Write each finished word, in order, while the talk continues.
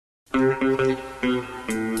A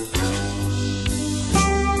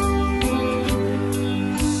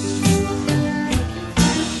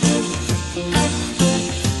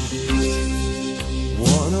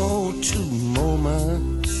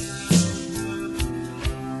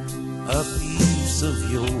piece of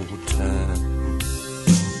your time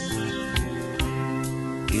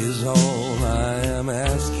is all I am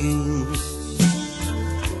asking,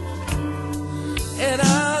 and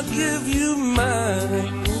I'll give you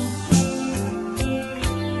mine.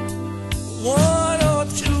 1 or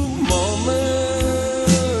 2 moments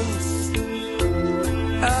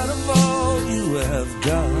out of all you have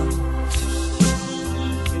got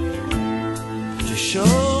to show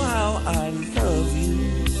how I love you.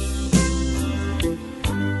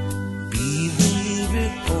 Believe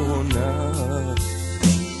it or not,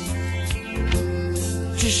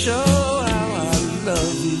 to show how I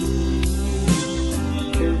love you.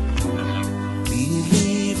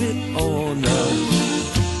 Believe it or not,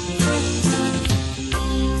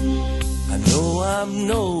 I know I'm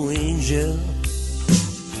no angel,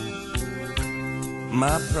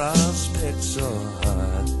 my prospects are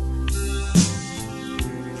high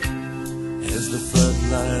as the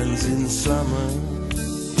floodlines in summer,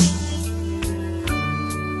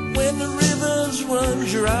 when the rivers run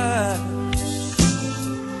dry.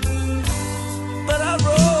 But I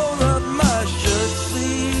roll up my shirt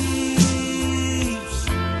sleeves,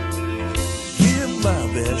 give my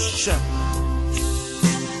best shot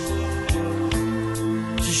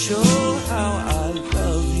to show how I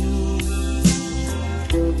love you.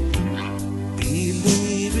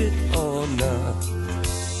 Believe it or not,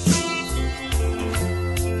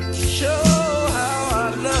 to show how I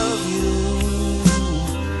love you.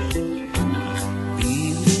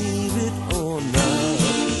 Believe it or not.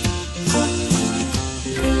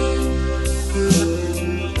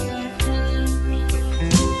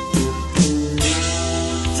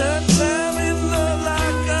 Done time in the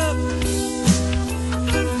lockup,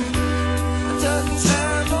 done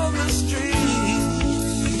time on the street,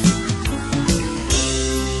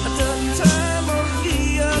 done time on the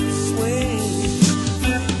upswing,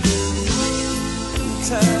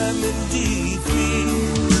 time in defeat.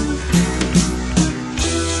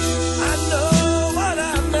 I know what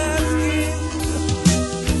I'm asking,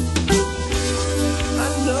 I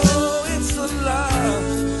know it's a lie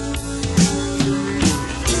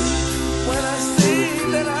when I say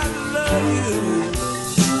that I love you.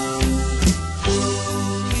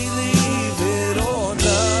 Believe it or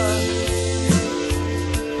not.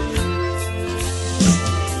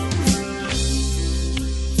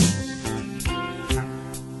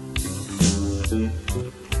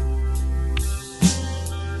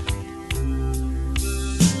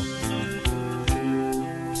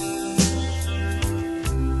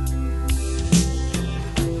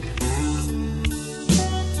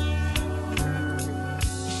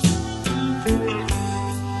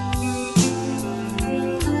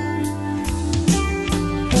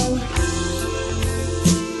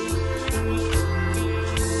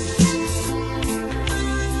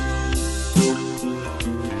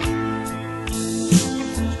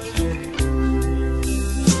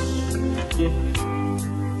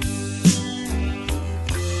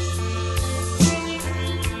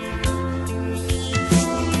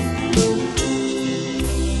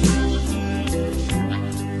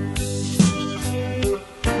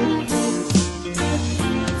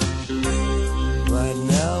 Right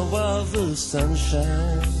now while the sun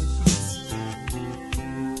shines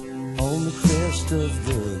on the crest of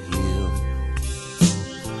the hill,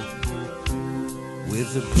 with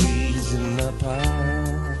the breeze in the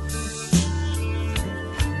pines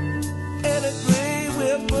and a gray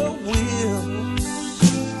whippoorwill,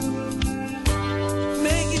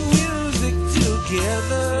 making music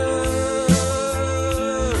together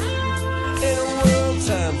in a world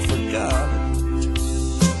time forgotten.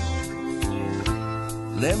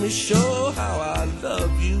 Let me show how I